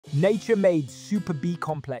Nature-made Super B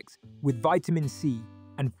complex with vitamin C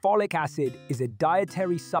and folic acid is a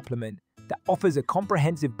dietary supplement that offers a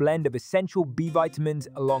comprehensive blend of essential B vitamins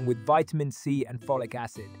along with vitamin C and folic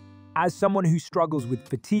acid. As someone who struggles with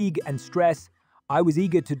fatigue and stress, I was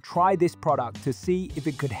eager to try this product to see if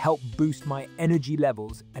it could help boost my energy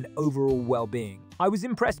levels and overall well-being. I was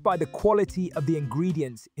impressed by the quality of the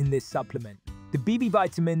ingredients in this supplement. The BB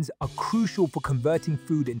vitamins are crucial for converting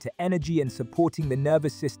food into energy and supporting the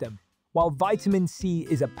nervous system, while vitamin C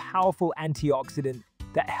is a powerful antioxidant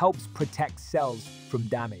that helps protect cells from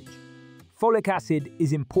damage. Folic acid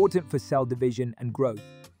is important for cell division and growth,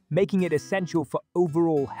 making it essential for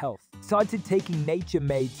overall health. I started taking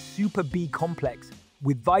nature-made Super B complex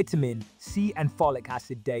with vitamin C and folic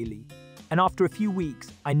acid daily, and after a few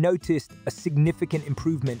weeks, I noticed a significant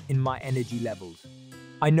improvement in my energy levels.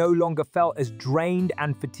 I no longer felt as drained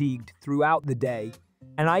and fatigued throughout the day,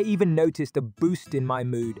 and I even noticed a boost in my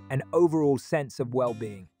mood and overall sense of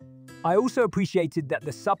well-being. I also appreciated that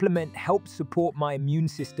the supplement helps support my immune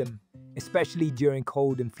system, especially during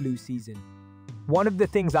cold and flu season. One of the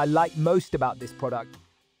things I like most about this product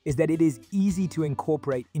is that it is easy to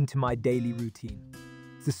incorporate into my daily routine.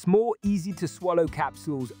 The small, easy-to-swallow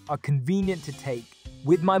capsules are convenient to take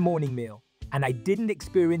with my morning meal, and I didn't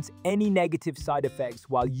experience any negative side effects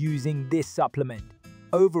while using this supplement.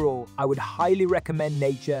 Overall, I would highly recommend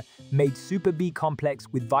Nature-made Super B complex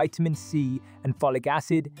with vitamin C and folic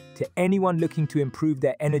acid to anyone looking to improve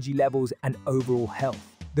their energy levels and overall health.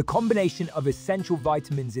 The combination of essential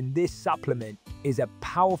vitamins in this supplement is a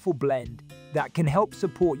powerful blend that can help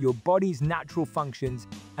support your body's natural functions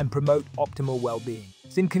and promote optimal well-being.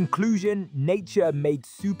 So in conclusion, Nature-made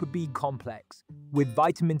Super B complex with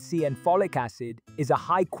vitamin C and folic acid is a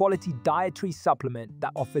high-quality dietary supplement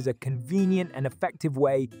that offers a convenient and effective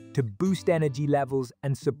way to boost energy levels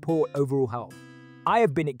and support overall health. I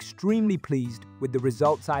have been extremely pleased with the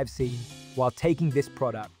results I have seen while taking this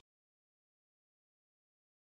product,